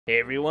Hey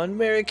everyone,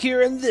 Merrick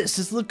here, and this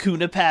is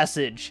Lacuna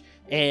Passage.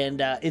 And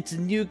it's a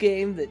new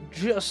game that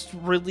just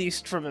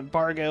released from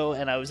embargo,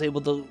 and I was able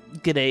to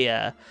get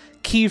a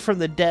key from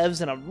the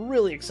devs, and I'm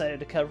really excited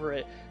to cover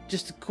it.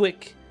 Just a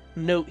quick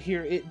note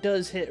here, it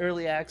does hit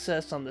early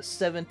access on the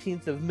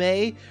 17th of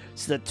May,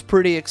 so that's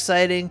pretty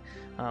exciting.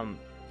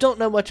 Don't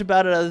know much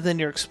about it other than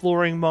you're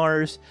exploring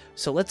Mars,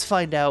 so let's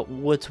find out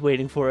what's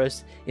waiting for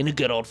us in a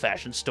good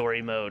old-fashioned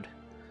story mode.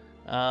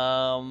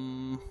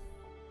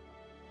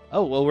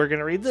 Oh, well, we're going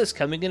to read this.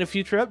 Coming in a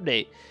future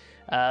update.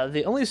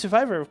 The only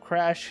survivor of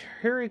Crash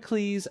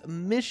Heracles'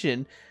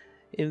 mission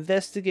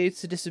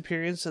investigates the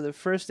disappearance of the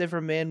first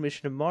ever manned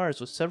mission to Mars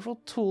with several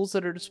tools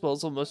at her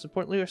disposal. Most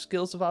importantly, her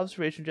skills of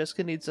observation.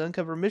 Jessica needs to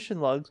uncover mission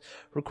logs,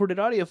 recorded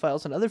audio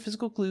files, and other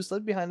physical clues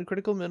left behind in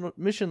critical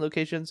mission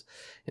locations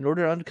in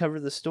order to uncover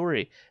the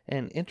story.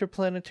 An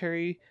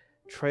interplanetary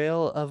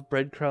trail of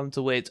breadcrumbs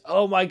awaits.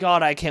 Oh my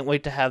god, I can't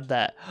wait to have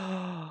that.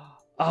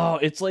 Oh,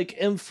 it's like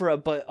Infra,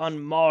 but on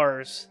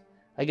Mars.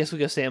 I guess we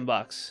go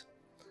sandbox.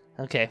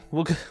 Okay,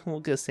 we'll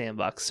go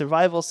sandbox.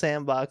 Survival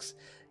sandbox,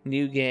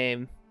 new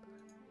game.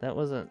 That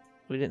wasn't.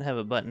 We didn't have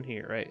a button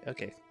here, right?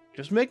 Okay,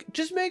 just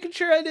making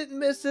sure I didn't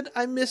miss it.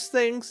 I miss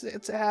things.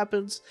 It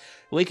happens.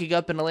 Waking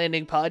up in a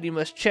landing pod, you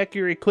must check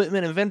your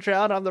equipment and venture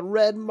out on the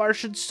red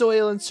Martian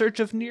soil in search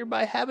of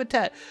nearby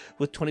habitat.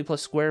 With 20+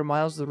 square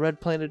miles of the red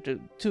planet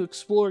to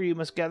explore, you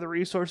must gather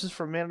resources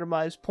from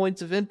randomized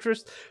points of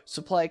interest,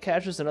 supply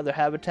caches, and other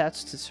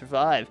habitats to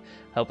survive.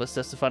 Help us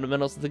test the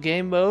fundamentals of the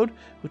game mode,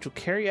 which will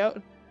carry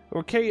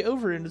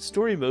over into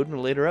story mode in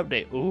a later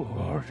update. Ooh,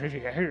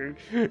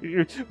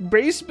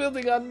 base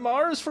building on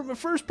Mars from a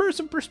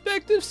first-person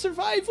perspective,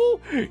 survival?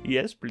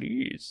 Yes,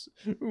 please.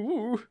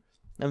 Ooh.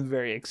 I'm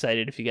very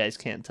excited if you guys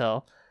can't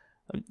tell.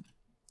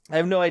 I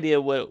have no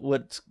idea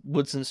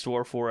what's in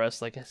store for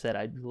us. Like I said,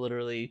 I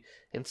literally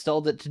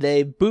installed it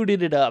today,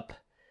 booted it up,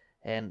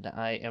 and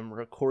I am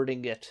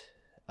recording it.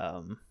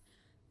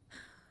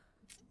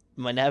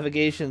 My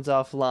navigation's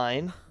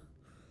offline.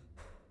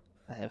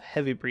 I have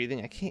heavy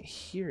breathing. I can't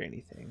hear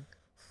anything.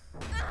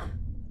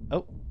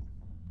 Oh.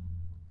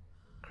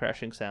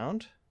 Crashing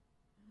sound.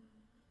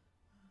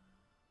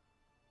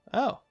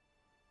 Oh.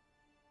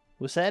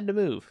 Was sad to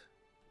move.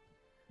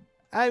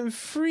 I'm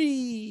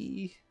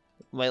free!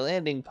 My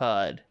landing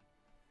pod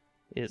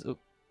is...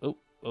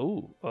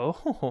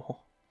 Oh.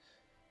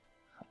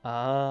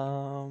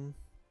 I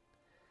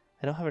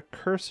don't have a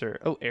cursor.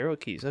 Oh, arrow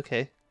keys.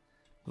 Okay.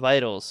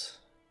 Vitals.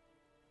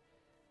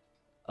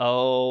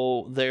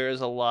 Oh, there's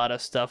a lot of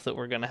stuff that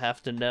we're going to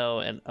have to know.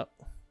 And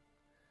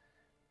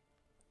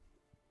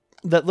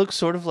that looks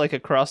sort of like a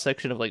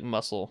cross-section of, like,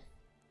 muscle.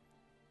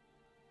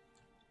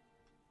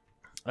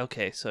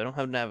 Okay, so I don't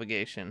have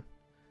navigation.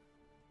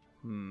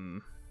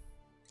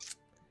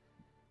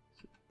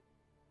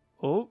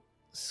 Oh,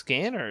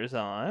 scanner's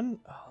on.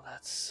 Oh,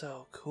 that's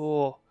so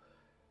cool.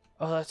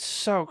 Oh, that's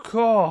so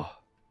cool.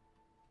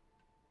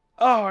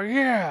 Oh,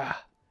 yeah.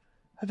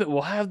 I bet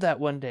we'll have that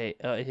one day.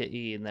 Oh, I hit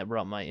E and that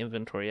brought my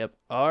inventory up.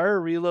 R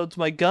reloads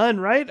my gun,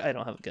 right? I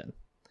don't have a gun.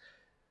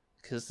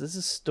 Because this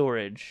is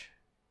storage.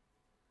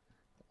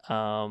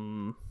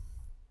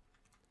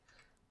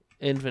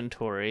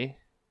 Inventory.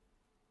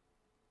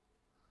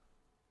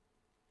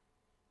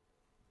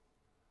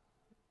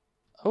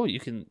 Oh, you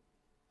could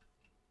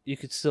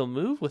still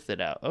move with it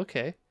out.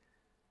 Okay.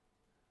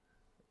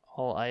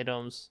 All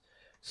items.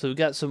 So we've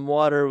got some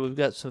water, we've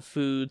got some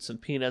food, some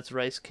peanuts,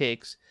 rice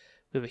cakes.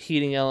 We have a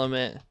heating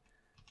element,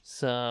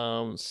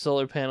 some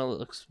solar panel that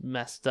looks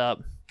messed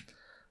up.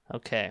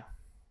 Okay.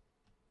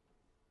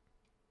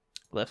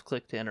 Left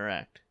click to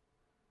interact.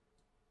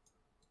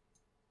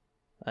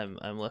 I'm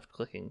left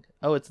clicking.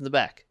 Oh, it's in the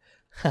back.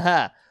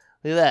 Haha.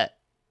 Look at that.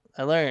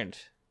 I learned.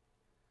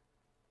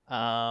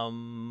 I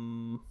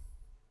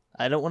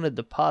don't want to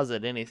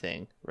deposit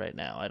anything right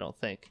now, I don't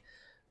think.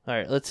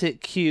 Alright, let's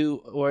hit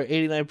Q. We're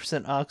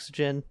 89%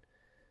 oxygen.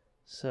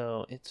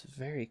 So it's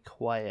very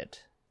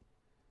quiet.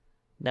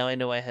 Now I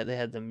know they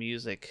had the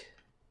music.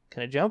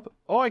 Can I jump?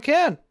 Oh, I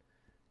can!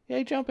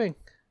 Yay, jumping.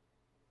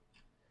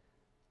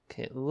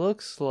 Okay, it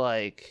looks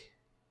like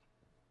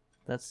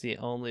that's the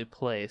only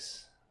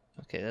place.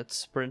 Okay, that's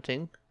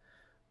sprinting.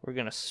 We're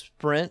gonna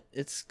sprint.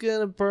 It's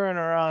gonna burn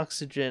our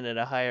oxygen at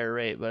a higher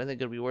rate, but I think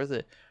it'll be worth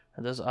it.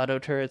 Are those auto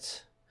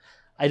turrets?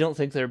 I don't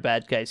think they're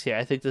bad guys here.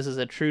 I think this is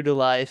a true to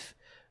life.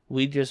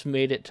 We just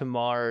made it to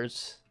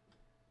Mars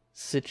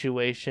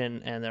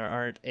situation, and there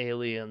aren't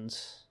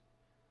aliens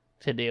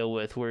to deal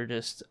with. We're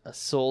just a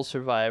sole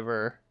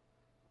survivor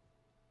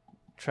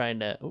trying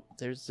to... Oh,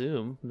 there's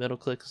zoom. Middle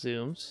click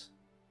zooms.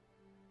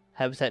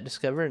 Habitat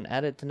discover and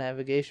add it to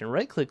navigation.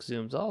 Right click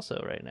zooms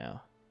also right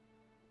now.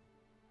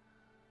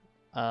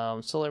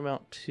 Solar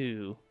mount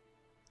 2.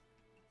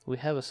 We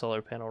have a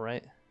solar panel,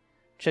 right?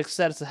 Check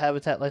status of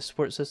habitat life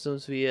support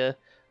systems via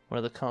one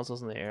of the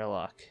consoles in the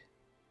airlock.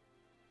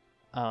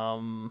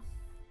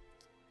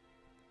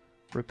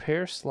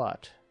 Repair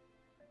slot.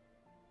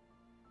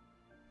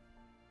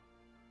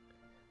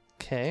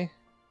 Okay.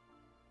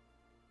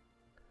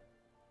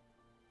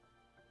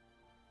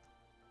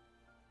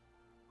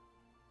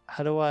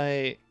 How do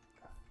I...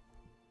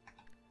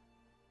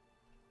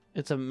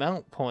 It's a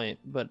mount point,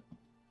 but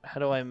how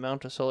do I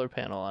mount a solar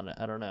panel on it?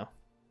 I don't know.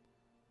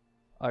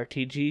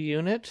 RTG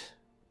unit.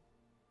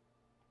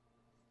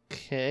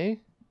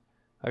 Okay.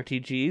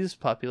 RTGs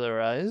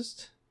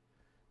popularized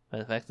by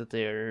the fact that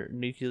they are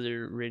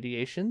nuclear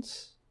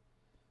radiations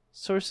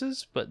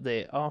sources, but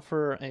they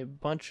offer a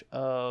bunch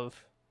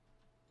of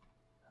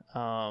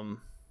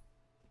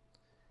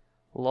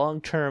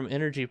long-term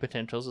energy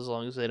potentials as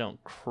long as they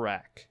don't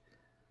crack.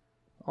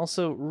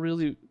 Also,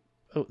 really...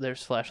 Oh,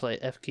 there's flashlight,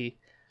 F key.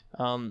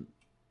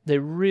 They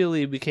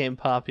really became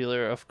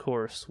popular, of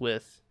course,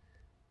 with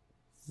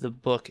the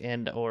book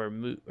and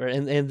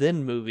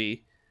then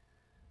movie.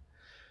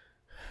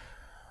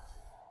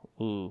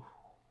 Ooh.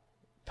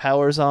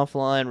 Power's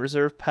offline.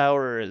 Reserve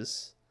power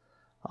is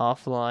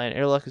offline.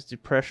 Airlock is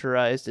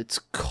depressurized. It's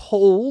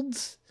cold.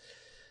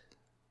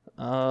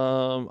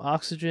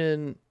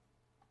 Oxygen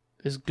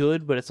is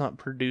good, but it's not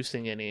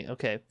producing any.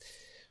 Okay.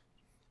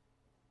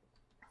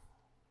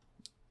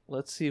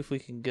 Let's see if we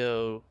can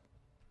go...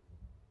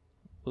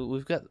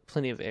 We've got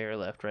plenty of air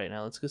left right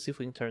now. Let's go see if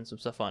we can turn some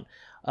stuff on.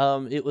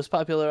 It was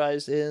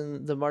popularized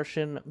in the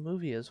Martian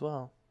movie as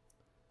well.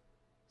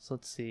 So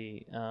let's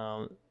see.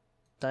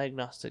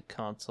 Diagnostic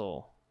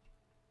console.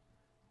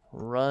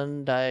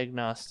 Run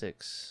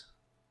diagnostics.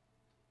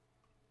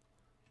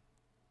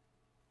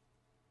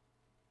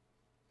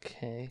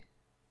 Okay.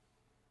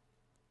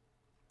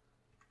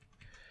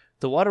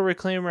 The water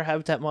reclaimer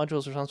habitat module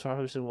is responsible for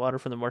harvesting water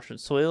from the Martian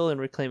soil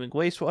and reclaiming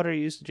wastewater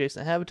used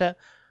adjacent habitat.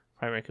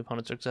 Primary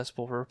components are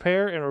accessible for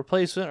repair and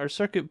replacement are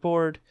circuit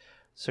board.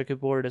 Circuit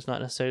board is not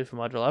necessary for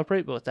module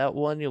operate, but without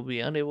one, you'll be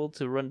unable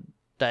to run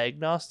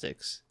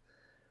diagnostics.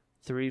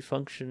 3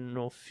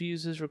 functional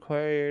fuses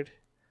required.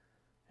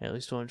 At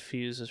least 1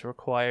 fuse is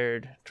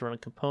required to run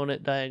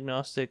component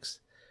diagnostics.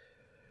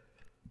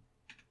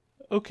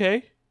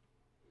 Okay.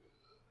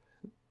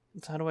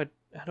 So how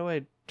do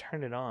I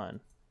turn it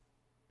on?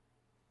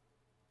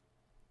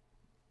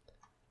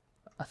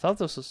 I thought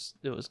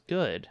it was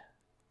good.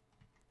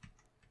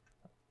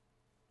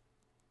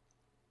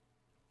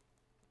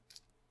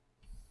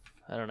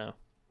 I don't know.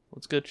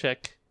 Let's go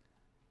check.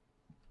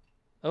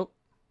 Oh.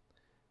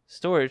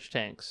 Storage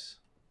tanks.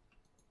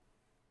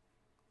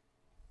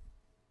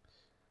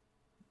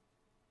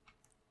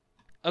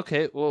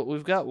 Okay, well,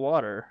 we've got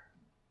water.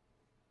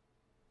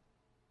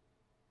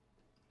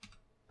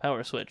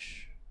 Power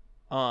switch.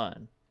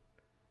 On.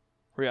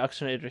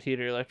 Reoxygenator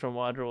heater electron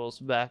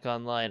modules back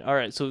online.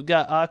 Alright, so we've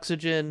got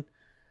oxygen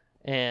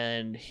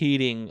and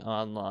heating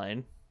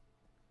online.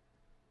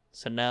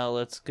 So now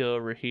let's go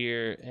over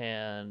here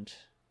and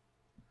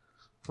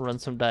run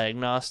some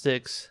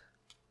diagnostics.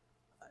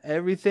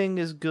 Everything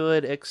is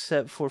good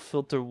except for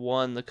filter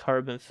 1. The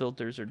carbon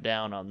filters are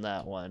down on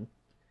that one.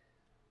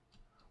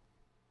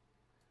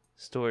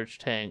 Storage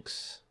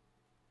tanks.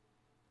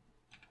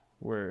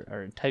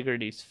 Our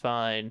integrity's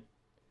fine.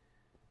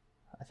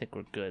 I think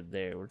we're good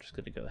there. We're just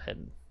going to go ahead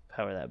and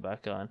power that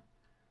back on.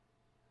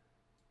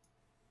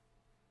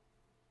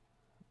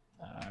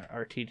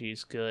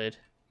 RTG's good.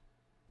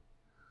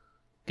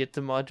 Get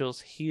the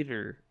module's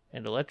heater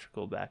and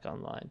electrical back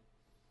online.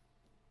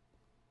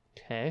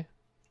 Okay.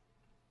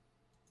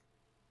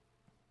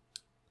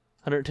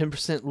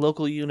 110%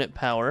 local unit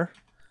power.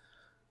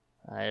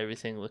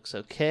 Everything looks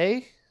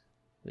okay.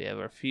 We have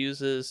our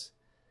fuses.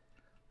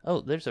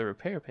 Oh, there's a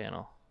repair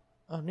panel.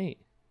 Oh,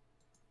 neat.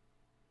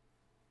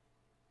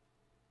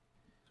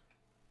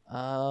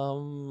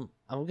 I'm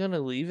gonna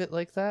leave it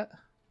like that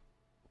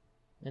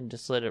and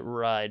just let it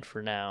ride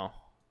for now.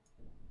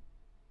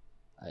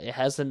 It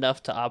has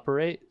enough to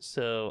operate,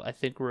 so I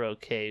think we're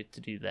okay to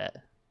do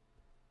that.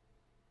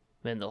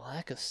 Man, the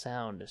lack of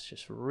sound is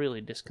just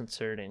really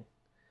disconcerting.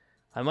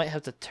 I might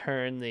have to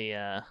turn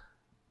the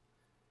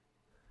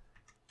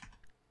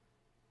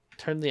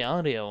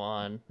audio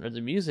on, or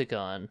the music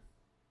on,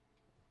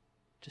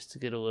 just to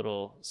get a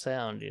little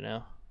sound, you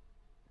know?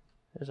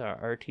 There's our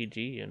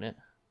RTG unit.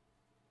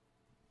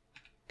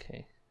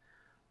 Okay.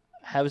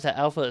 Habitat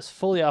Alpha is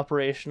fully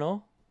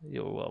operational.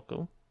 You're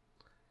welcome.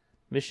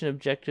 Mission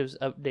objectives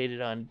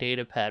updated on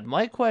datapad.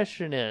 My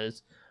question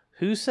is,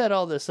 who set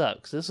all this up?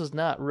 Because this was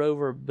not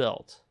rover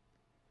built.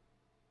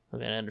 I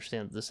mean, I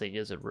understand that this thing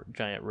is a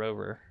giant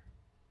rover.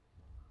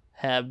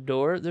 Hab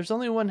door. There's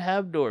only one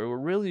hab door. We're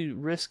really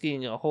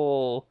risking a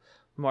whole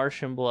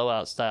Martian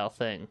blowout style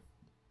thing.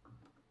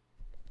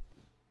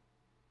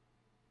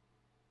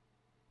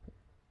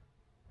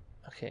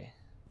 Okay.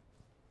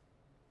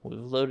 We've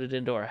loaded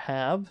into our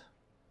hab.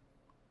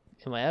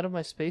 Am I out of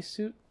my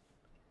spacesuit?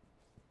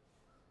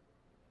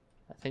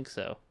 I think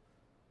so.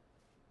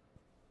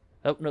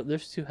 Oh, no,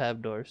 there's 2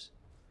 hab doors.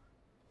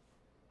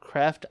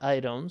 Craft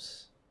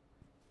items.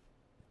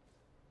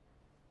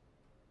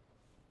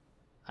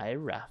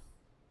 Ira.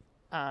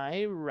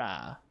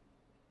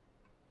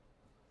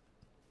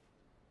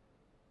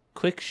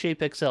 Quick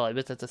Shape XL. I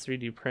bet that's a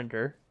 3D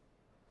printer.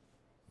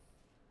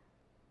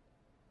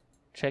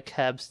 Check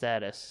hab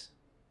status.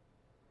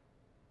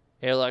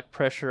 Airlock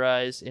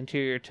pressurized.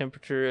 Interior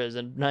temperature is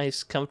a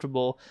nice,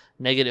 comfortable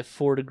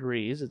 -4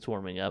 degrees. It's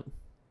warming up.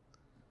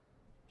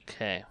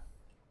 Okay.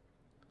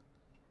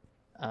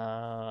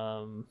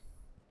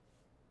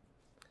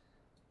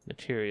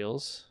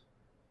 Materials.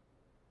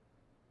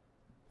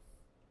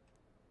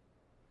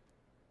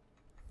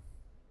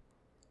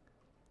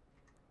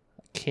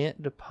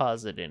 Can't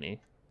deposit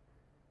any.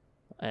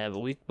 I have a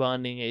weak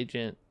bonding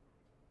agent,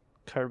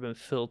 carbon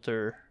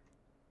filter,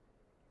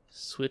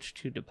 switch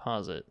to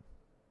deposit.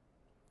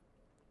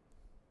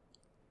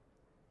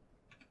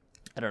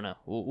 I don't know.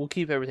 We'll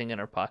keep everything in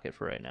our pocket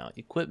for right now.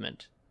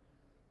 Equipment.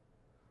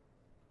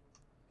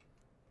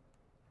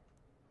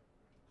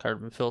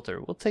 Carbon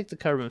filter. We'll take the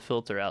carbon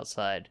filter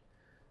outside.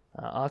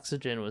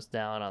 Oxygen was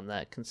down on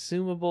that.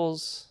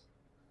 Consumables.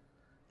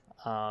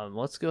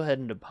 Let's go ahead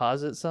and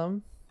deposit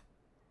some.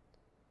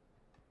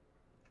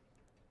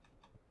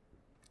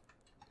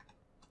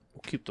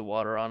 We'll keep the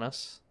water on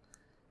us.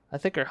 I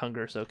think our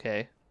hunger's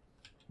okay.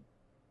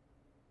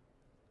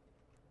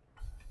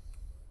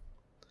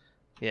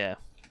 Yeah.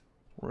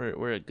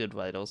 We're at good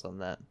vitals on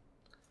that.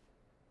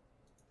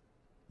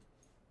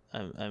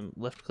 I'm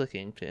left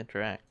clicking to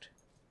interact.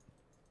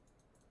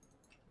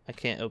 I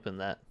can't open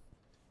that.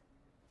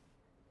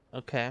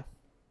 Okay.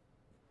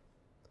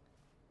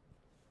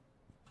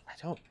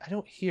 I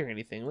don't hear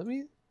anything. Let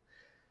me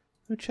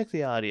check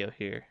the audio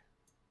here.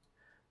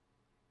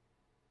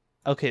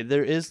 Okay,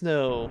 there is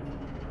no.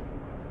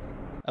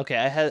 Okay,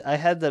 I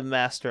had the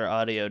master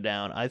audio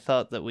down. I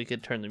thought that we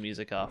could turn the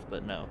music off,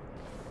 but no.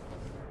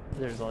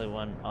 There's only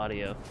one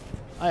audio.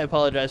 I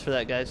apologize for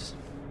that, guys.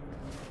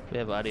 We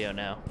have audio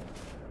now.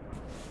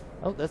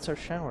 Oh, that's our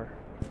shower.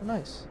 Oh,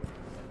 nice.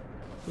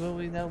 Well,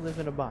 we now live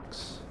in a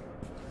box.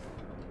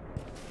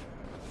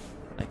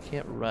 I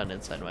can't run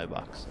inside my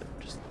box.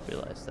 I just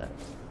realized that.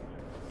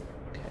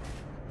 Okay.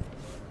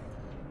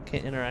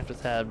 Can't interact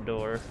with tab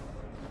door.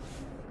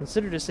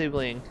 Consider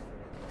disabling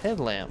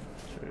headlamp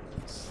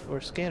or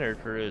scanner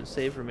to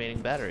save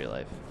remaining battery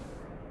life.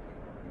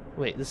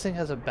 Wait, this thing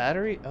has a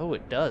battery? Oh,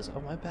 it does. Oh,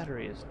 my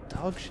battery is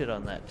dog shit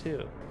on that,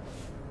 too.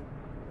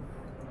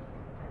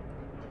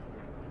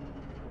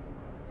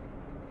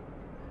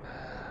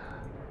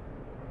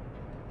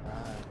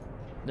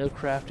 No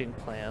crafting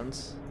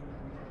plans.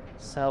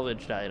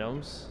 Salvaged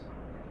items.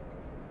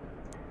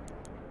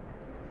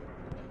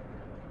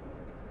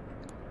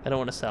 I don't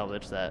want to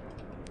salvage that.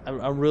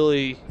 I'm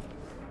really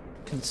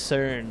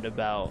concerned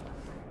about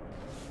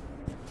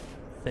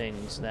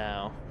things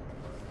now.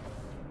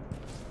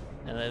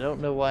 And I don't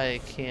know why I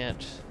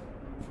can't.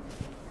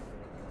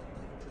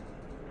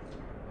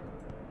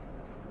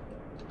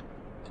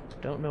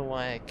 Don't know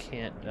why I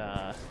can't.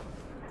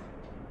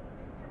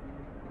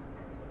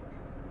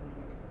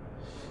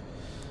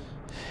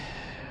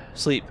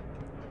 Sleep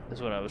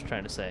is what I was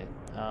trying to say.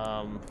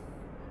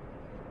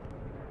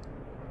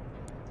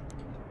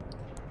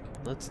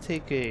 Let's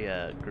take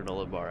a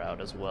granola bar out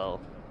as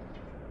well.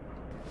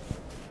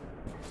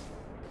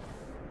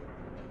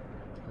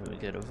 Then we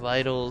go to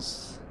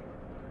vitals.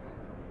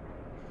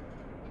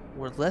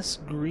 We're less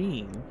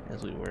green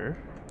as we were,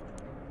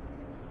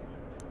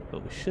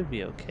 but we should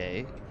be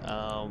okay.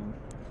 No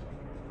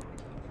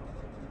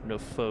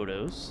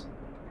photos.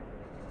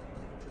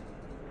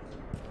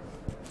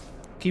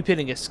 Keep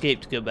hitting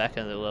escape to go back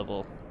on the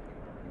level.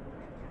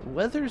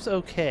 Weather's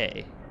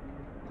okay.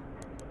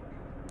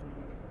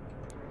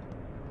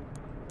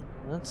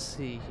 Let's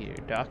see here.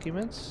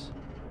 Documents.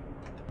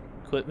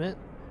 Equipment.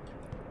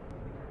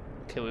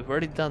 Okay, we've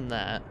already done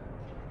that.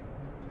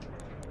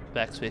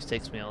 Backspace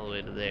takes me all the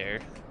way to there.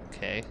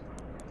 Okay.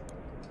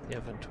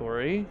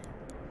 Inventory.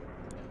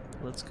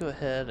 Let's go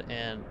ahead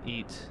and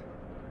eat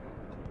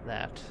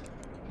that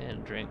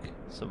and drink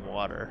some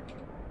water.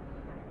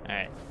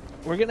 Alright.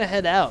 We're gonna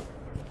head out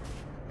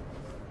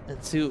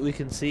and see what we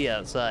can see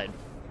outside.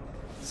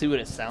 See what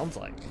it sounds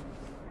like.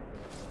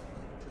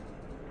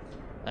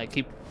 I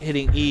keep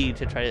hitting E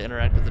to try to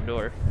interact with the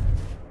door.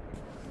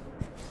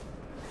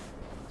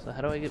 So how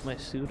do I get my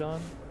suit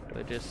on? Do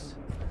I just...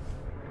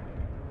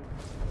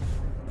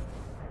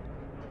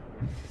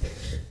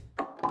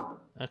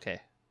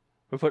 Okay.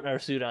 We're putting our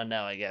suit on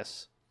now, I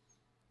guess.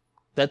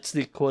 That's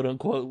the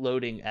quote-unquote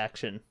loading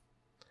action.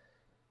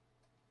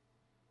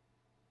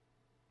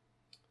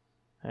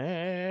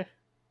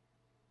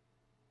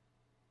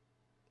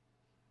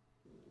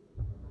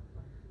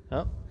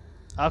 Oh.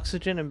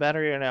 Oxygen and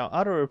battery are now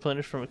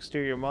auto-replenished from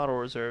exterior model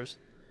reserves.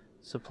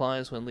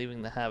 Supplies when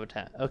leaving the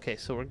habitat. Okay,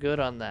 so we're good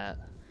on that.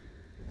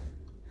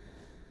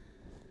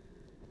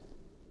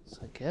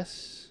 So I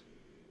guess...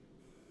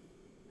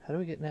 How do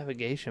we get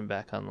navigation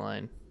back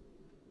online?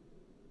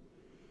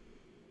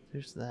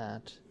 There's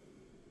that.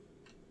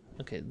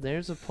 Okay,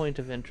 there's a point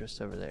of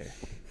interest over there.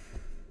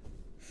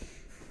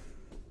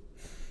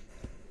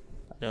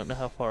 I don't know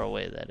how far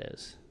away that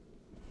is.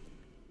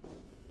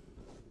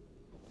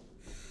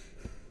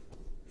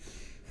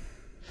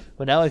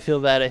 But now I feel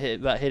bad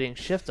about hitting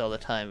shift all the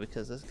time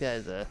because this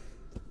guy's a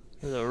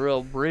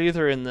real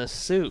breather in this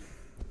suit.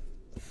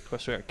 Of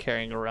course, we are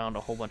carrying around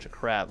a whole bunch of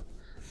crap.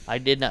 I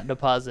did not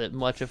deposit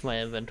much of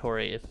my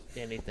inventory, if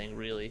anything,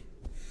 really.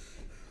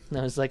 And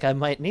I was like, I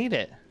might need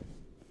it.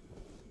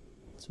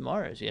 It's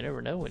Mars. You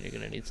never know when you're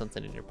going to need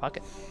something in your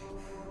pocket.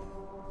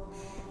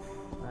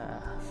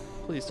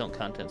 Please don't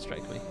content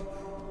strike me.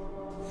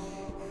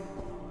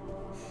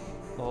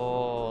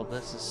 Oh,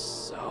 this is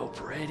so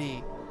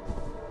pretty.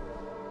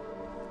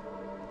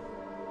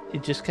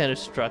 It just kind of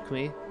struck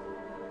me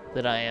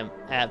that I am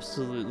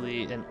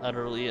absolutely and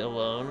utterly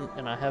alone,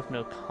 and I have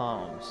no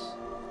comms.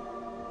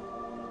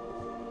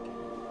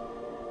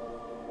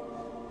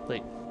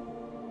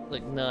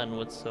 Like none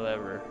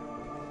whatsoever.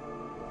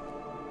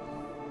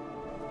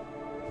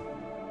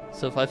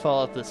 So if I fall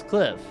off this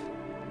cliff,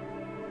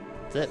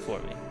 that's it for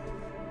me.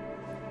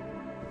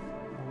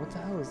 Oh, what the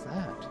hell is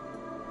that?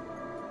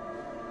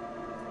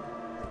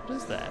 What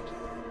is that?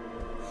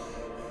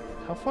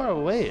 How far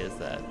away is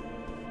that?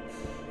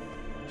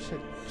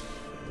 Shit.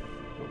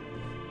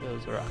 Oh, that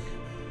was a rock.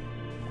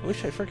 I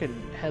wish I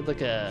freaking had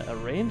like a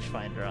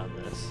rangefinder on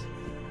this.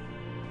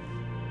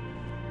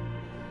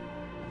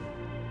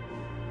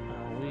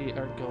 We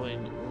are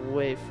going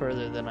way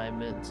further than I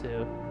meant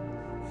to.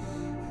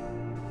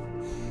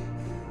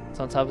 It's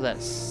on top of that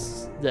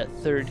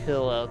third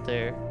hill out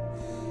there.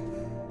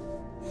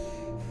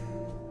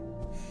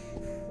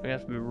 We're gonna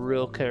have to be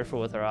real careful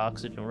with our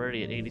oxygen. We're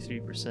already at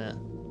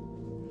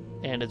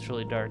 83%. And it's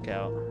really dark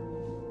out.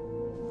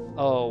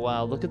 Oh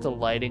wow, look at the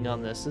lighting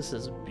on this. This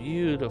is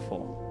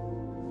beautiful.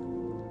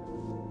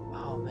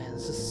 Oh man,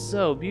 this is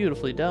so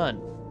beautifully done.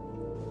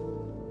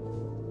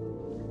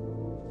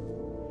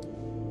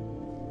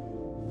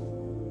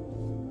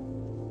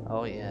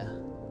 Oh yeah.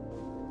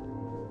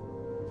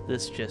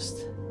 This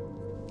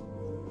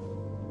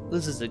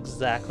is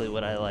exactly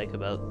what I like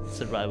about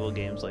survival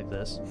games like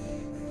this.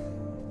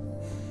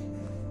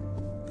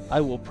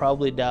 I will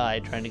probably die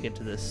trying to get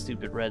to this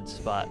stupid red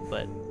spot,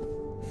 but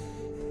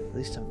at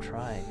least I'm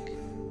trying.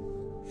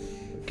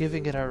 We're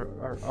giving it our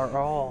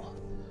all.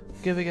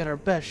 Giving it our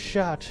best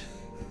shot.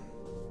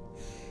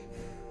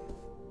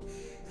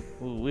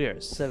 Ooh, we are at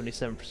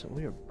 77%.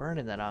 We are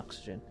burning that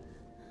oxygen.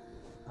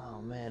 Oh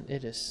man,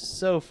 it is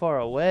so far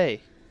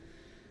away.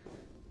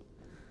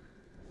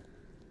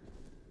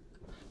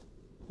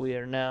 We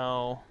are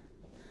now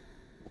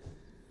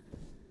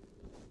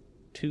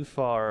too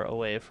far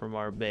away from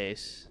our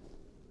base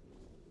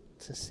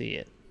to see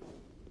it.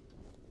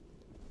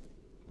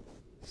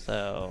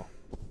 So,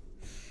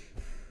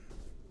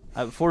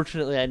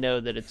 unfortunately, I know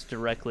that it's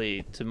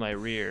directly to my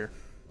rear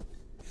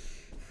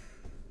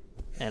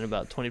and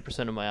about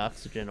 20% of my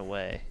oxygen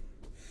away.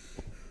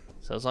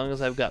 So as long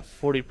as I've got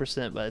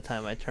 40% by the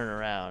time I turn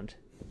around,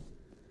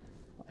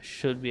 I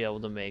should be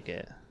able to make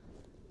it.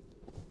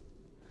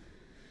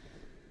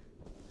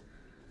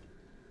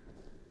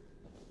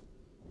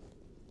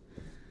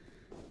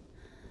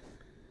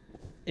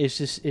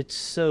 It's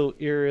so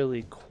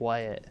eerily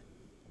quiet.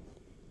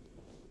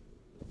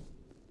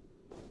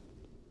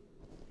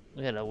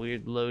 We had a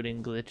weird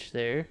loading glitch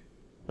there.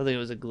 I don't think it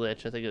was a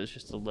glitch, I think it was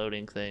just a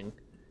loading thing.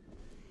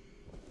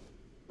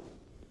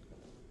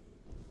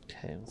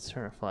 Okay, let's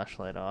turn our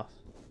flashlight off.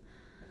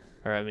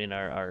 Or I mean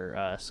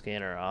our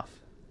scanner off.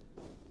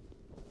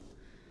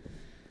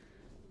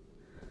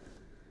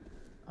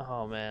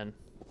 Oh man.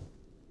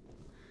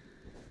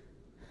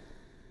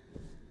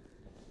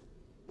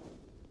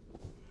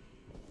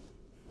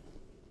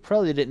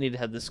 Probably didn't need to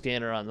have the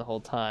scanner on the whole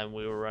time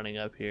we were running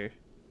up here.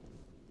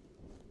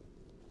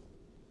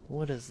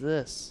 What is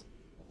this?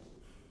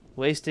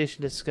 Way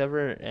station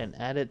discover and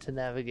add it to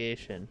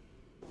navigation.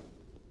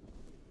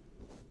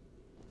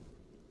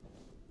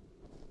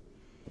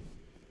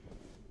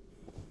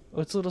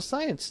 Oh, it's a little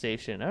science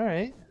station.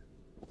 Alright.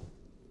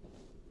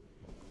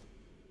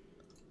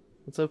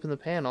 Let's open the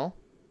panel.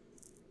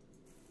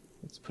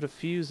 Let's put a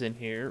fuse in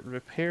here.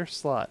 Repair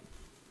slot.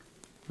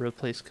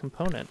 Replace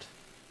component.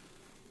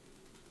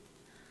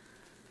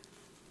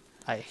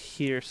 I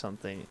hear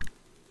something.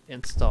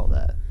 Install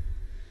that.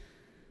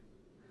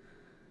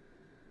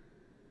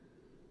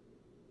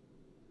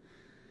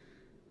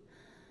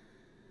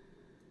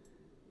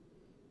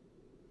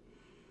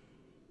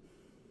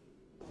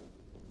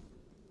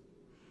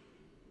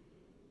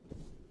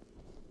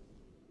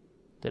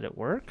 Did it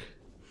work?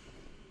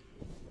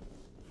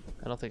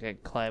 I don't think I can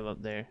climb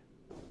up there.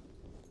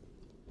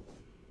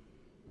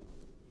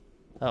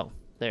 Oh,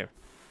 there.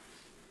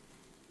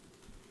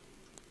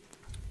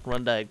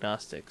 Run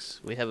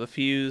diagnostics. We have a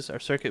fuse. Our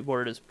circuit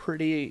board is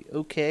pretty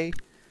okay.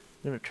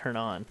 I'm going to turn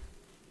on.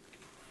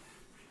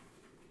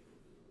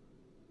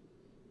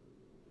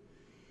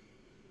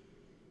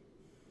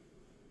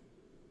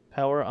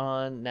 Power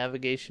on,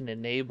 navigation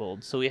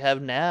enabled. So we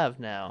have nav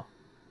now.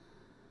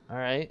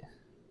 Alright.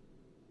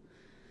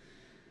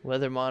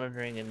 Weather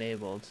monitoring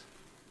enabled.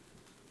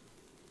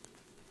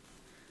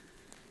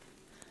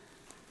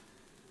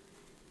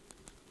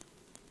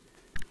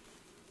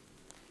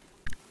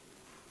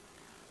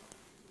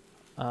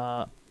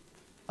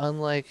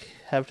 Unlike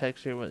Habitat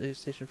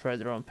stations provide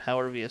their own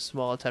power via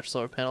small attached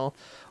solar panel,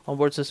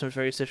 onboard systems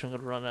various stations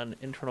can run on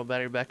internal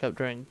battery backup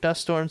during dust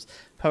storms.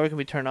 Power can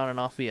be turned on and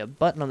off via a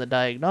button on the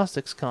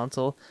diagnostics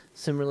console.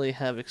 Similarly,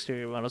 have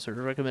exterior models are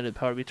recommended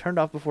power be turned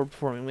off before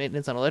performing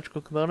maintenance on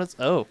electrical components.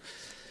 Oh.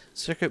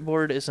 Circuit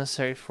board is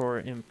necessary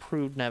for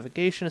improved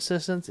navigation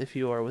assistance. If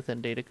you are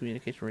within data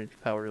communication range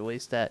of power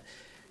waystat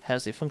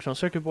has a functional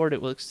circuit board,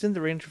 it will extend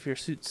the range of your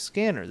suit's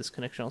scanner. This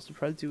connection also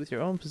provides you with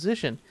your own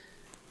position.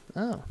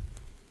 Oh.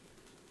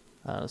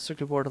 The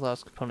circuit board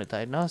allows component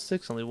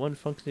diagnostics. Only one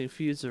functioning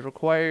fuse is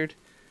required.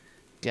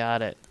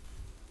 Got it.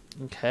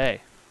 Okay.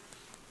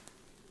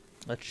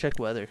 Let's check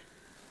weather.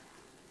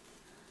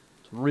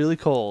 It's really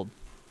cold.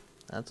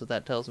 That's what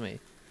that tells me.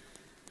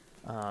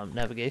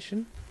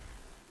 Navigation.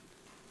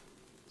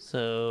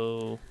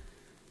 So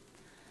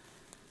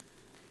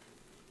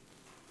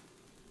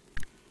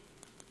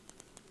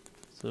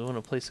we want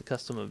to place a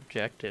custom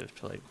objective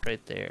to like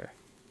right there.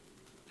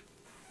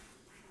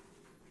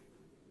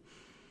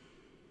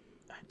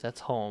 Alright, that's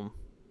home.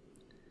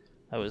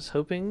 I was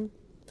hoping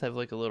to have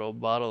like a little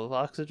bottle of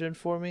oxygen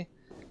for me,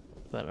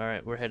 but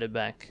alright, we're headed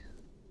back.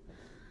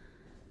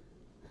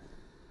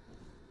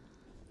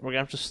 We're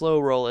gonna have to slow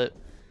roll it.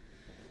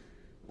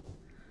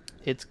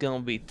 It's gonna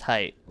be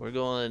tight. We're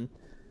going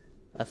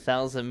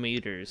 1,000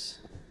 meters.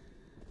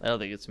 I don't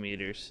think it's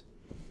meters.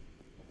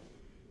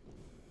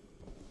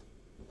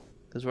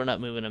 Because we're not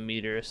moving a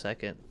meter a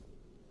second.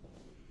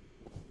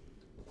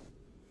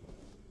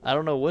 I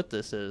don't know what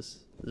this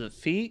is. Is it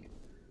feet?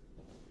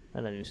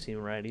 That doesn't even seem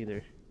right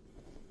either.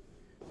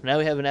 Now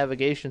we have a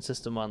navigation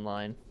system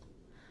online.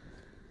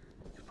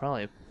 We could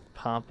probably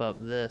pop up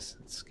this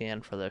and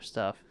scan for their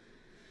stuff.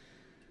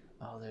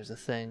 Oh, there's a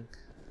thing.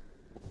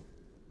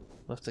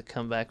 We'll have to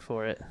come back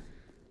for it.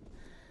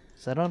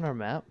 Is that on our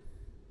map?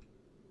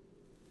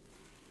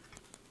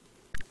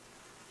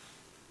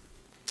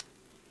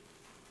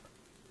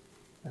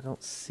 I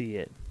don't see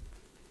it.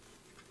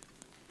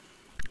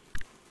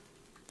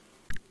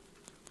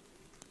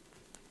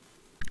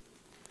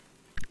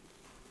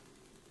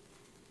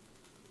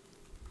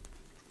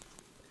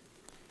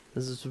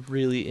 This is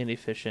really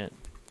inefficient.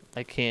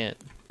 I can't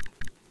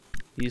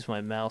use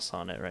my mouse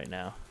on it right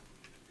now.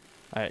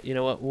 Alright, you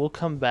know what? We'll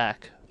come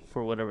back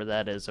for whatever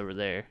that is over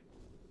there.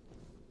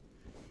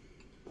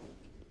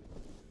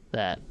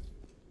 That.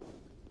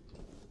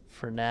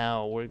 For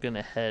now, we're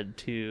gonna head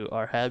to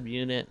our hab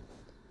unit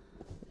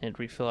and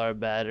refill our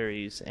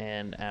batteries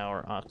and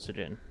our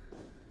oxygen.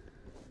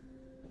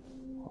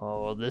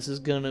 Oh, this is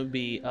gonna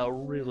be a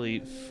really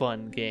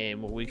fun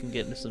game where we can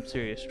get into some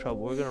serious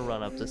trouble. We're gonna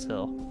run up this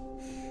hill.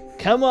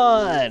 Come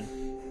on!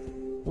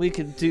 We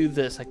can do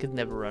this. I could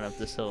never run up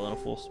this hill in a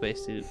full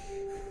spacesuit.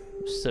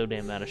 I'm so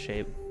damn out of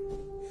shape.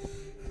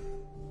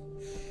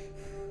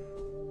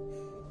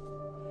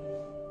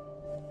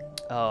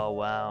 Oh,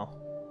 wow.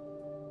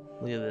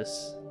 Look at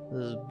this.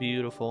 This is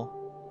beautiful.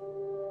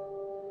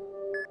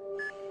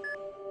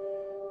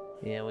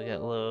 Yeah, we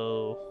got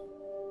low.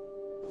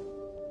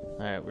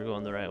 Alright, we're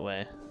going the right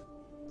way.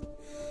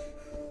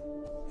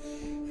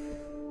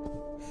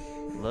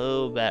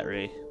 Low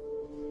battery.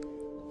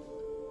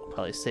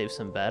 Probably save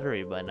some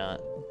battery by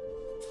not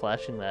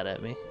flashing that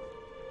at me.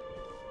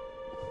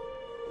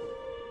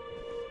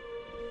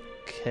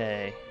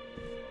 Okay.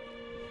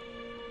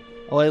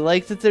 Oh, I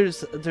like that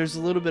there's a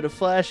little bit of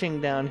flashing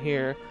down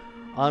here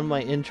on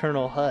my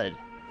internal HUD.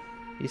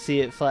 You see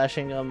it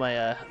flashing on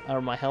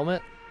my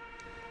helmet?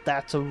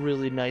 That's a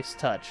really nice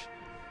touch.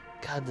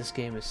 God, this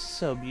game is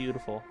so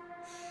beautiful.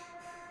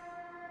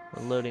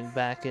 We're loading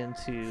back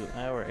into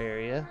our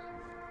area.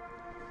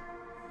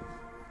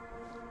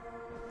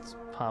 Let's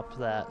pop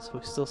that, so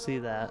we still see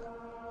that.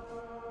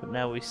 But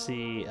now we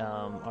see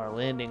our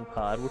landing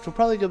pod, which we'll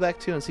probably go back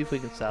to and see if we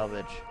can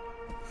salvage.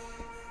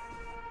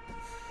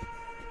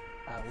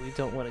 We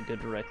don't want to go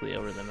directly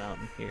over the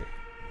mountain here.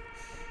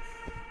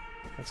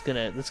 That's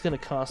gonna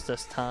cost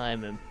us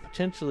time and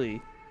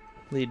potentially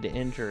lead to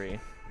injury.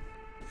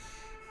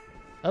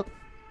 Oh,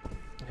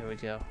 here we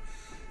go.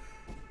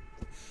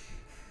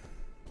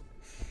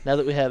 Now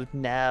that we have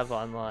nav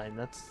online,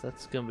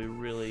 that's gonna be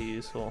really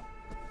useful.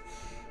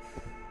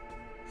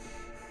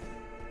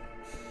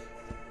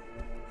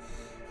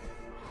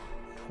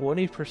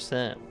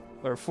 %,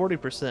 or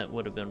 40%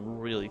 would have been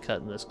really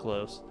cutting this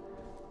close.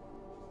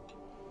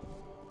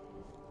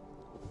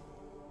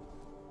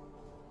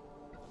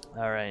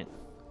 Alright.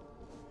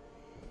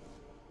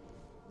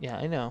 Yeah,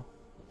 I know.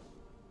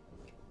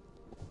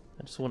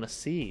 I just want to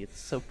see. It's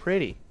so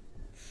pretty.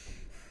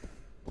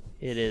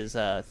 It is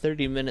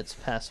 30 minutes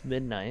past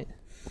midnight.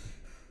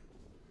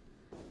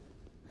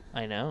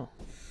 I know.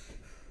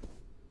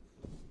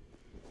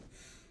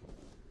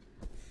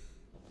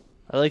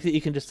 I like that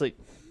you can just like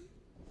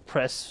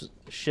press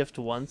shift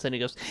once and it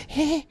goes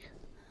hey.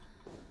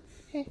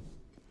 Hey.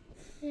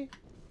 Hey.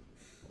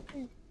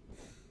 Hey.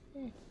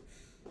 Hey.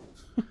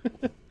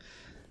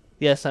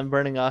 Yes, I'm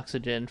burning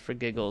oxygen for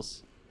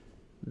giggles.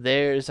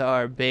 There's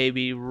our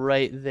baby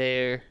right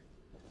there.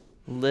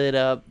 Lit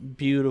up,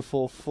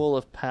 beautiful, full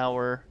of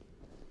power.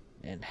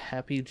 And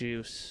happy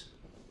juice.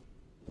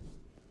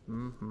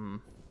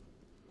 31%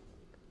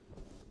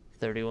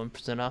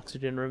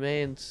 oxygen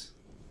remains.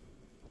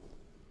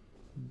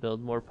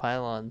 Build more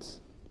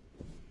pylons.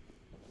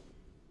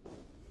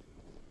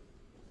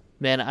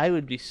 Man, I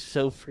would be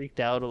so freaked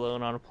out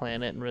alone on a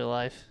planet in real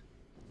life.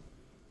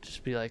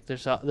 Just be like,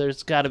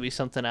 there's got to be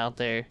something out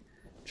there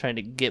trying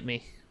to get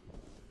me.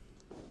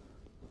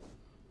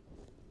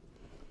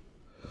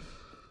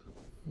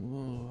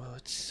 Ooh,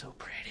 it's so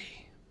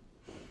pretty.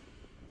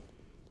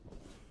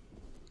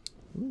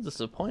 I'm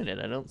disappointed.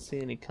 I don't see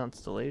any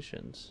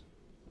constellations.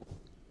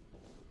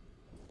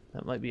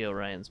 That might be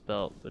Orion's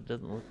belt, but it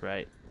doesn't look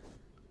right.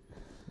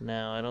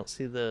 No, I don't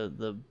see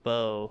the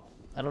bow.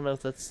 I don't know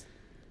if that's...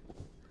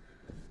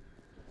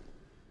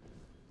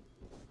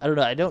 I don't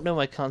know. I don't know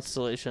my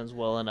constellations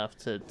well enough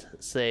to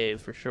say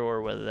for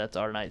sure whether that's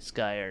our night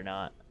sky or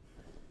not.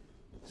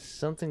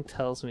 Something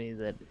tells me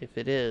that if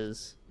it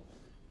is,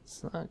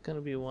 it's not going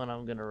to be one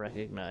I'm going to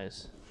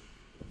recognize.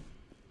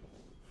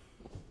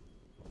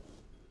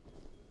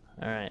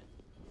 Alright.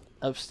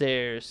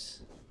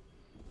 Upstairs.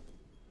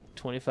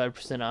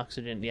 25%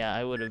 oxygen. Yeah,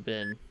 I would have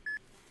been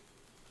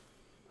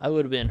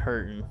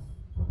hurting.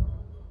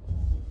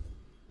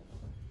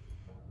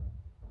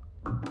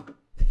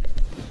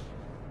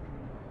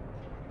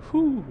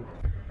 Whew.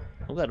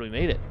 I'm glad we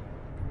made it.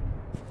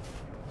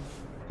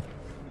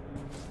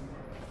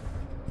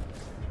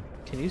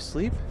 Can you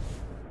sleep?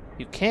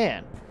 You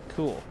can.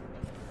 Cool.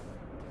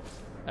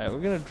 Alright, we're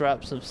gonna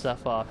drop some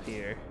stuff off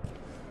here.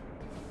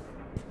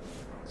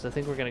 So I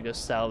think we're gonna go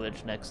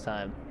salvage next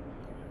time.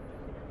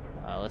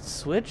 Let's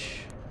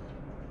switch.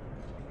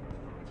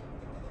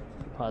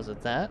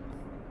 Deposit that.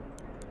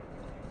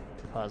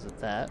 Deposit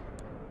that.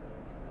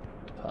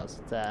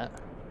 Deposit that.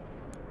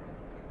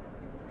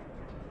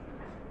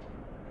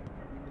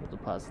 We'll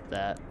deposit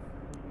that.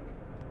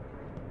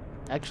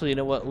 Actually, you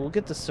know what? We'll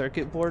get the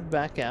circuit board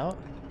back out.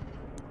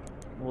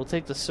 We'll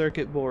take the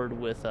circuit board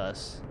with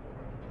us.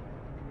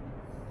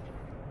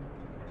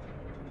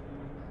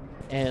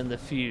 And the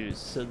fuse,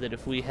 so that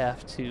if we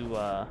have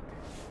to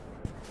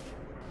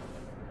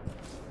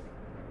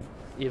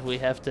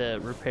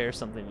repair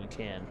something, we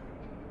can.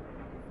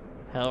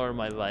 How are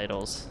my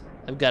vitals?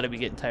 I've got to be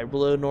getting tired.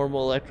 Below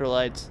normal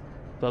electrolytes,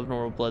 above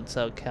normal blood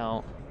cell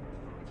count,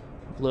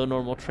 below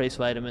normal trace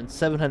vitamins,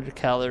 700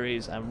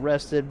 calories. I'm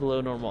rested.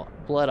 Below normal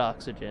blood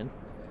oxygen,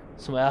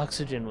 so my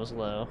oxygen was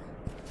low.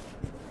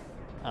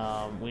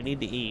 We need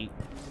to eat,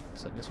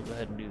 so I guess we'll go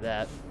ahead and do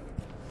that.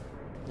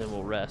 Then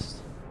we'll rest.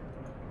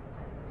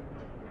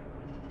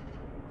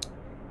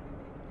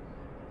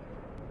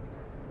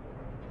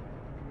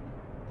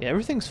 Yeah,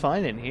 everything's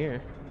fine in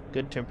here.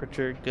 Good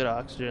temperature, good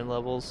oxygen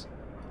levels,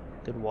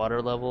 good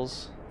water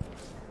levels.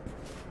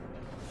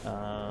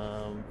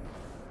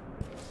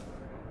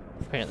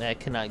 Apparently I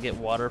cannot get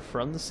water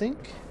from the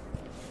sink,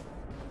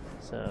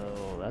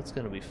 so that's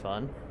gonna be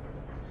fun.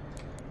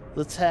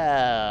 Let's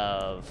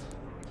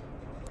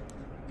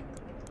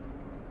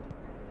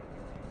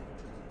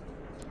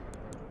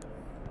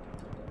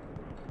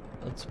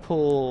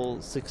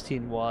pull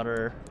 16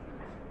 water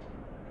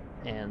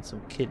and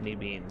some kidney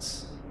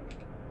beans.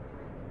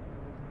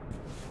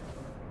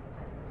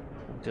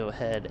 Go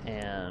ahead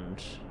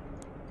and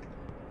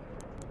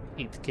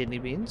eat the kidney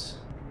beans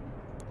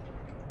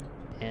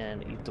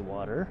and eat the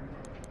water.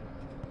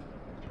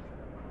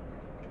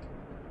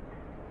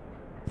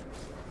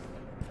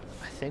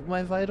 I think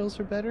my vitals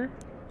are better.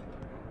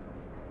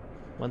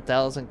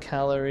 1,000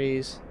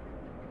 calories,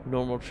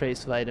 normal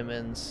trace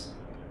vitamins.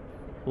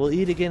 We'll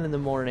eat again in the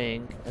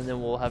morning and then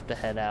we'll have to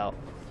head out.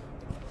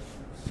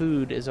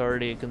 Food is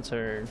already a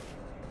concern.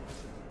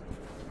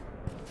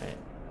 Right.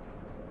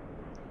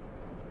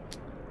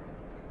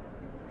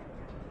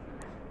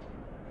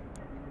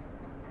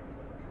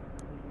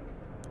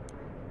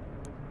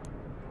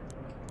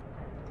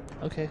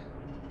 Okay.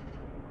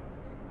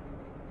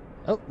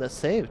 Oh, that's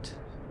saved.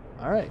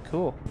 Alright,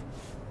 cool.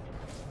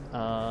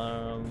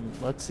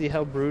 Let's see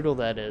how brutal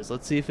that is.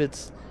 Let's see if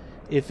it's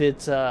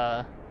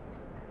oh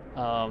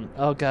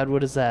god,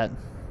 what is that?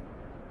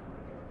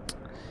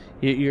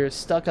 You're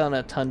stuck on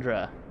a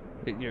tundra.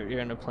 You're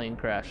in a plane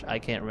crash. I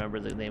can't remember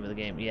the name of the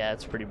game. Yeah,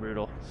 it's pretty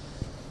brutal.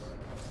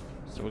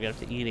 So we're gonna have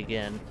to eat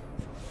again.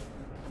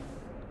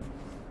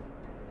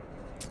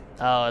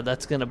 Oh,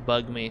 that's gonna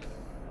bug me.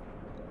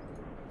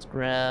 Let's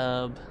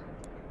grab...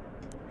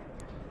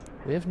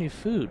 We have new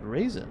food.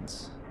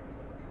 Raisins.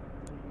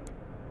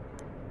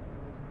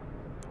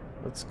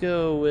 Let's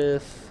go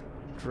with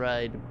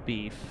dried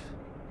beef.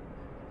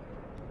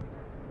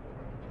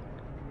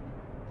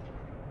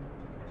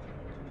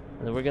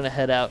 And then we're gonna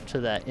head out to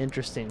that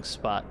interesting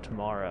spot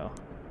tomorrow.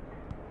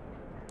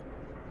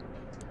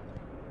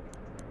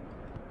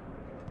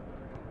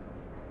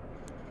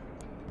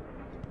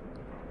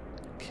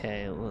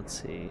 Okay,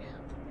 let's see.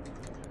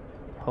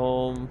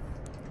 Home,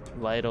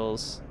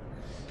 vitals.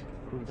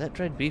 Ooh, that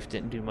dried beef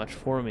didn't do much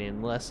for me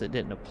unless it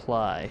didn't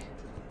apply.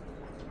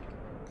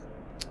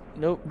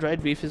 Nope,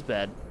 dried beef is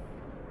bad.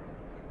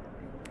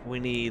 We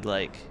need,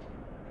 like,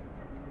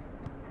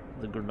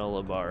 the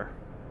granola bar.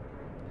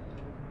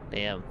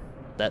 Damn,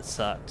 that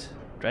sucked.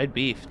 Dried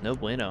beef, no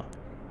bueno.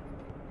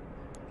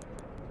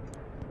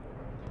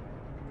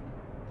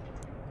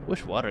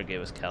 Wish water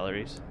gave us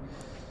calories.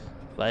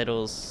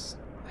 Vitals,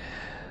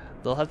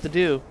 they'll have to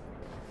do.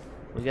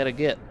 We gotta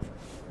get.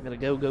 We gotta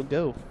go, go,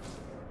 go.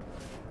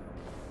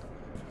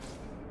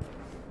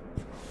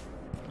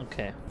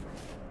 Okay.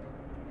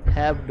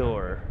 Hab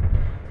door.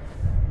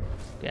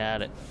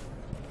 Got it.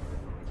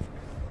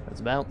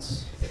 Let's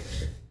bounce.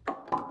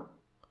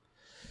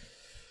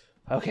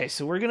 Okay,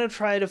 so we're gonna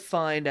try to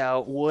find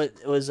out what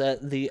was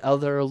at the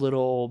other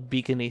little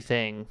beacony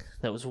thing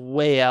that was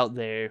way out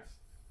there.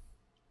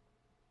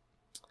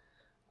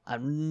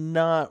 I'm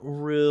not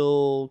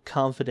real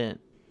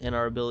confident in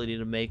our ability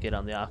to make it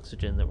on the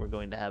oxygen that we're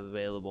going to have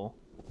available.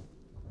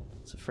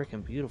 It's a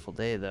freaking beautiful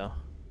day, though.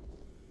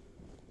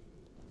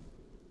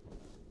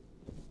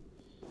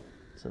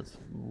 So it's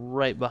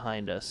right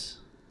behind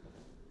us.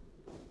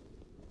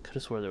 Could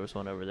have swore there was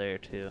one over there,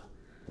 too.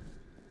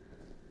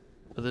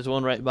 But there's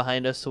one right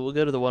behind us, so we'll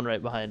go to the one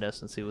right behind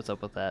us and see what's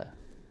up with that.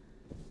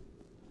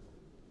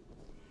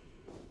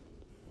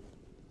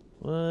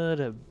 What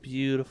a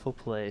beautiful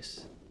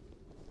place.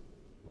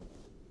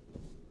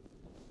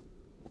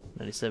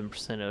 97%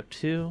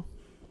 O2.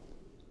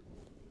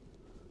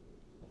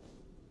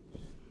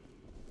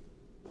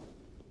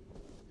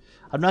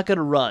 I'm not going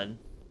to run.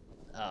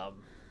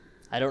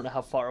 I don't know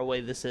how far away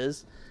this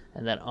is,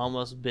 and that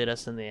almost bit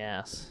us in the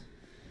ass.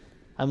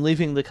 I'm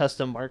leaving the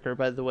custom marker,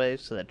 by the way,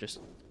 so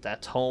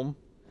that's home.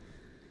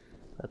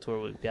 That's where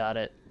we've got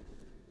it.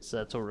 So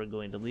that's where we're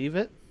going to leave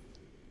it.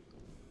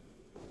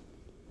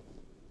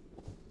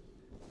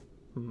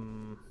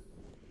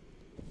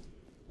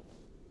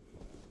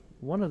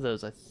 One of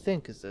those, I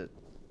think, is the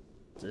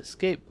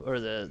escape, or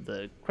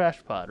the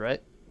crash pod,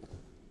 right?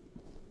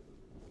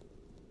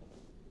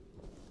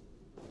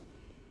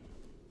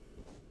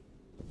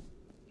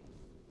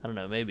 I don't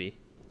know, maybe.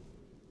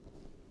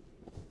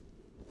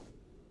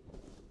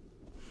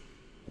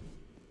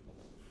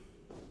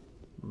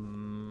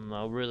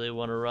 I really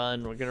want to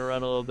run. We're gonna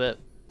run a little bit.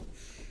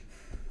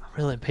 I'm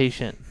really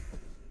impatient.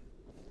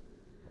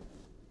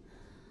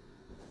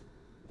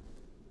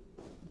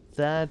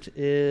 That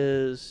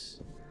is,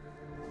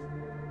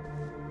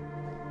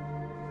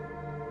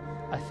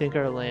 I think,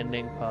 our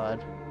landing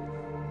pod.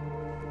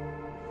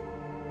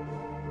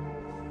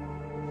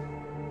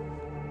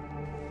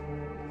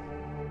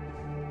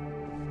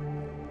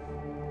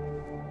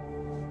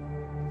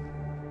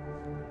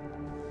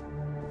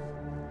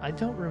 I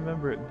don't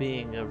remember it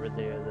being over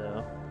there,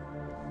 though.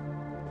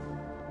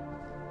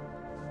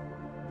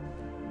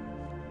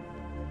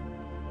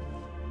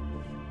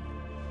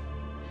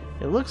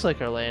 It looks like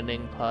our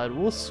landing pod.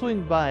 We'll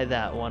swing by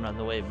that one on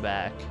the way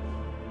back.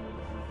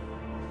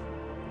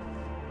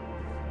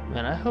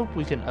 Man, I hope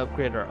we can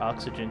upgrade our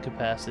oxygen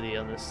capacity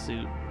on this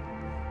suit.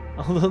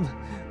 Although,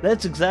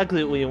 that's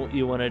exactly what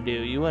you want to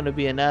do. You want to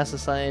be a NASA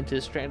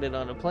scientist stranded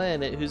on a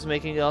planet who's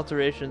making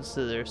alterations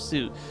to their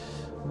suit.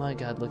 My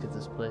god, look at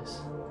this place.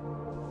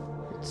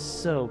 It's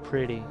so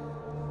pretty,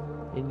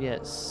 and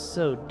yet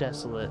so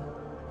desolate.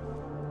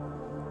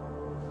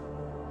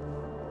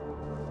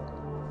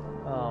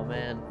 Oh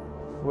man,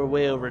 we're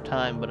way over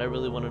time, but I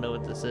really want to know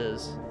what this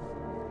is.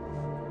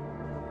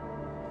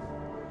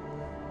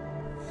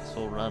 So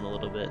we'll run a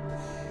little bit.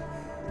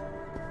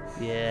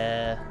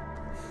 Yeah.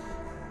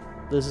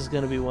 This is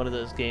going to be one of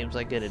those games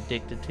I get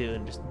addicted to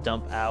and just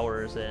dump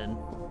hours in.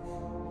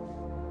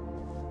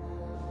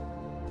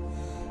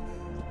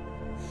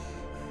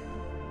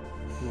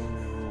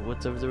 Ooh,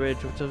 what's over the ridge?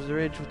 What's over the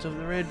ridge? What's over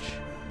the ridge?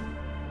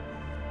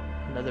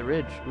 Another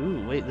ridge.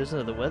 Ooh, wait, there's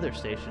another weather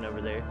station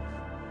over there.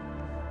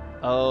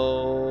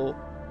 Oh,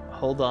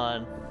 hold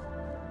on.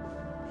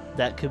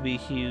 That could be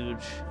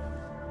huge.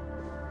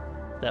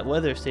 That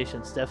weather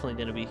station's definitely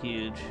going to be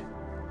huge.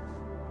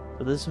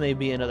 But this may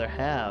be another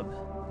hab.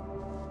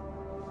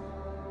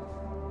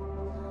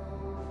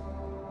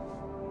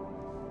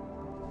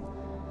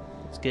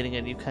 It's getting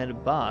a new kind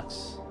of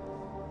box.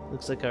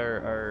 Looks like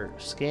our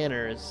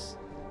scanner is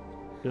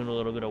doing a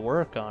little bit of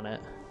work on it.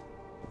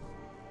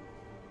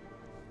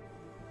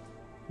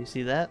 You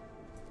see that?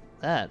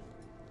 That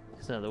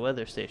is another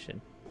weather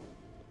station.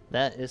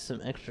 That is some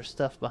extra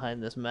stuff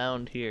behind this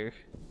mound here.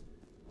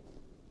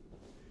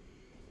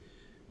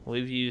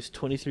 We've used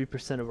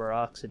 23% of our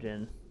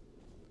oxygen.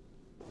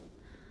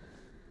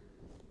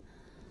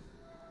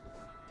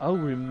 Oh,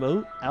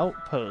 remote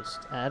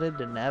outpost added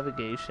to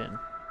navigation.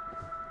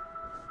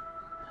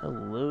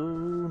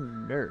 Hello,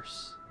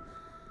 nurse.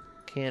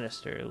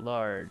 Canister,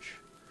 large.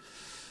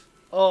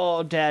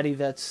 Oh, daddy,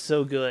 that's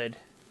so good.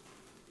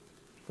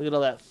 Look at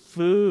all that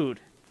food.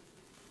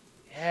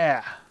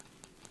 Yeah.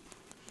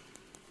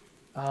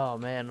 Oh,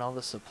 man, all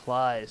the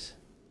supplies.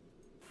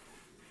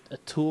 A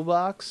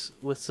toolbox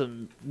with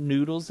some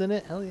noodles in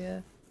it? Hell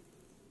yeah.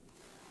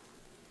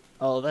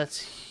 Oh,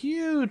 that's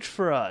huge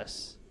for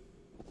us.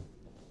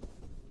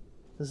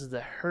 This is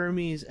the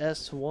Hermes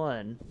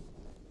S1.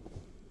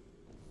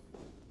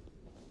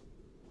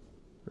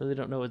 Really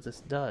don't know what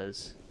this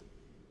does.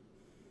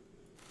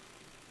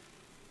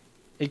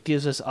 it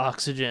gives us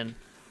oxygen.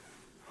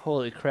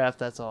 Holy crap,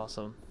 that's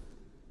awesome.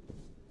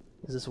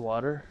 Is this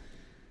water?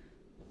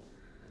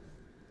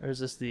 Or is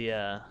this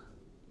the,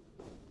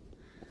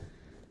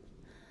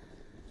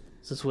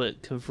 is this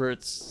what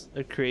converts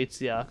or creates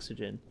the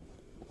oxygen?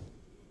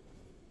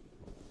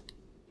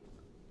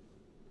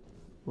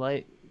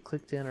 Light,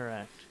 click to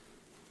interact.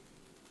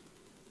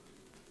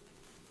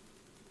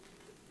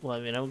 Well,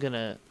 I mean, I'm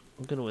gonna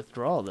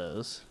withdraw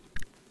those.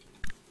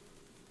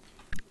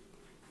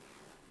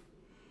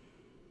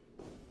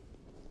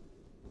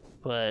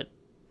 But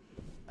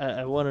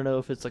I want to know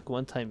if it's like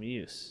one-time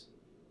use.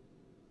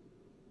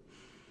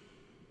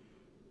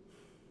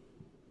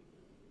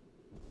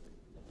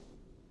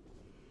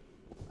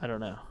 I don't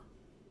know.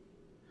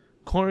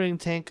 Chlorine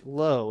tank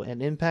low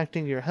and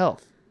impacting your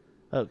health.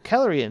 Oh,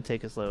 calorie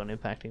intake is low and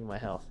impacting my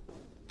health.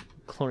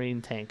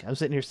 Chlorine tank. I'm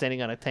sitting here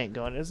standing on a tank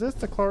going, is this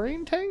the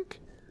chlorine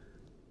tank?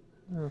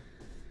 Oh.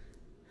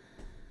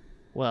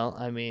 Well,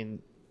 I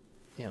mean,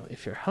 you know,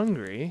 if you're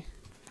hungry,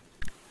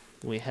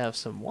 we have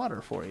some water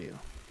for you.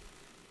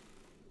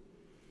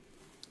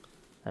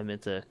 I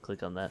meant to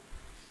click on that.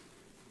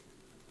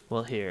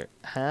 Well, here,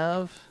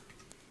 have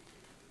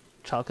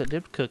chocolate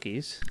dipped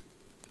cookies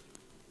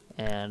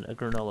and a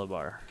granola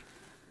bar.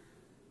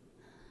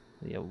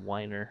 Yeah,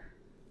 whiner.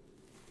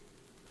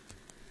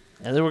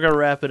 And then we're gonna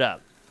wrap it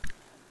up.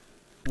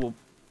 Well,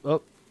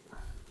 oh.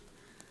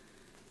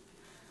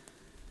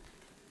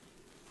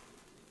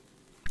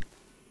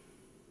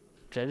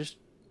 Did I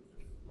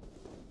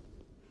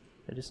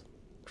just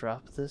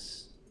drop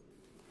this?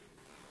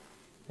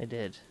 I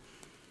did.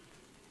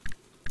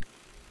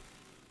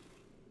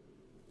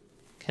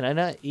 Can I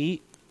not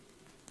eat?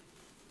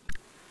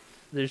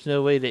 There's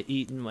no way to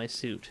eat in my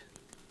suit.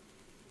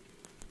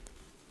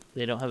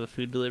 They don't have a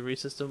food delivery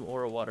system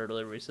or a water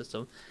delivery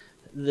system.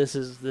 This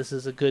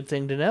is a good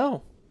thing to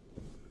know.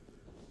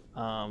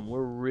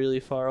 We're really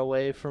far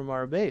away from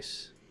our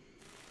base.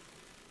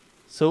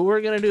 So what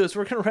we're gonna do is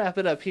we're gonna wrap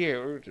it up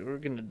here. We're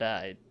gonna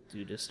die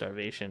due to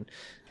starvation.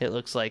 It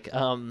looks like.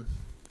 Ooh,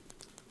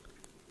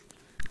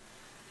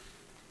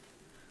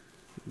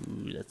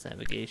 that's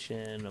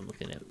navigation. I'm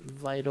looking at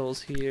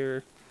vitals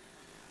here.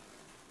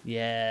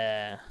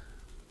 Yeah.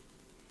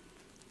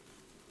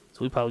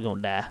 So we probably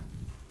gonna die.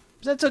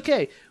 But that's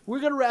okay. We're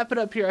going to wrap it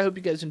up here. I hope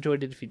you guys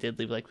enjoyed it. If you did,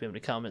 leave a like, leave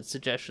any comments,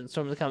 suggestions,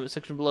 throw them in the comment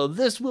section below.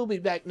 This will be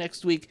back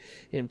next week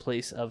in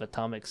place of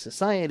Atomic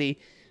Society.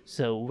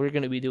 So we're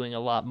going to be doing a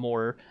lot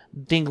more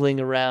dingling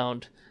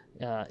around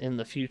in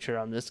the future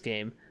on this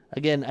game.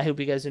 Again, I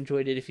hope you guys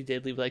enjoyed it. If you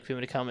did, leave a like, leave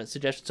any comments,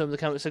 suggestions, throw them in the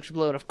comment section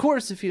below. And of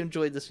course, if you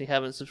enjoyed this and you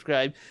haven't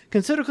subscribed,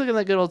 consider clicking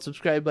that good old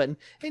subscribe button.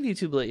 And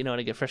YouTube will let you know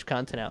when I get fresh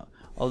content out.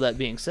 All that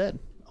being said,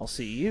 I'll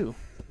see you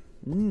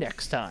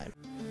next time.